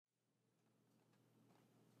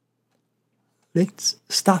Let's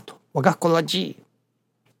start 我が子ラジ。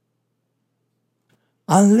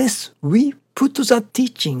Unless we put the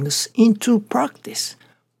teachings into practice,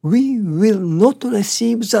 we will not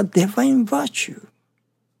receive the divine virtue.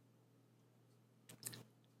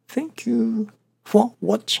 Thank you for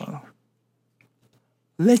watching.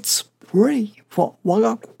 Let's pray for 我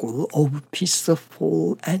が心 of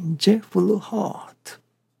peaceful and joyful heart.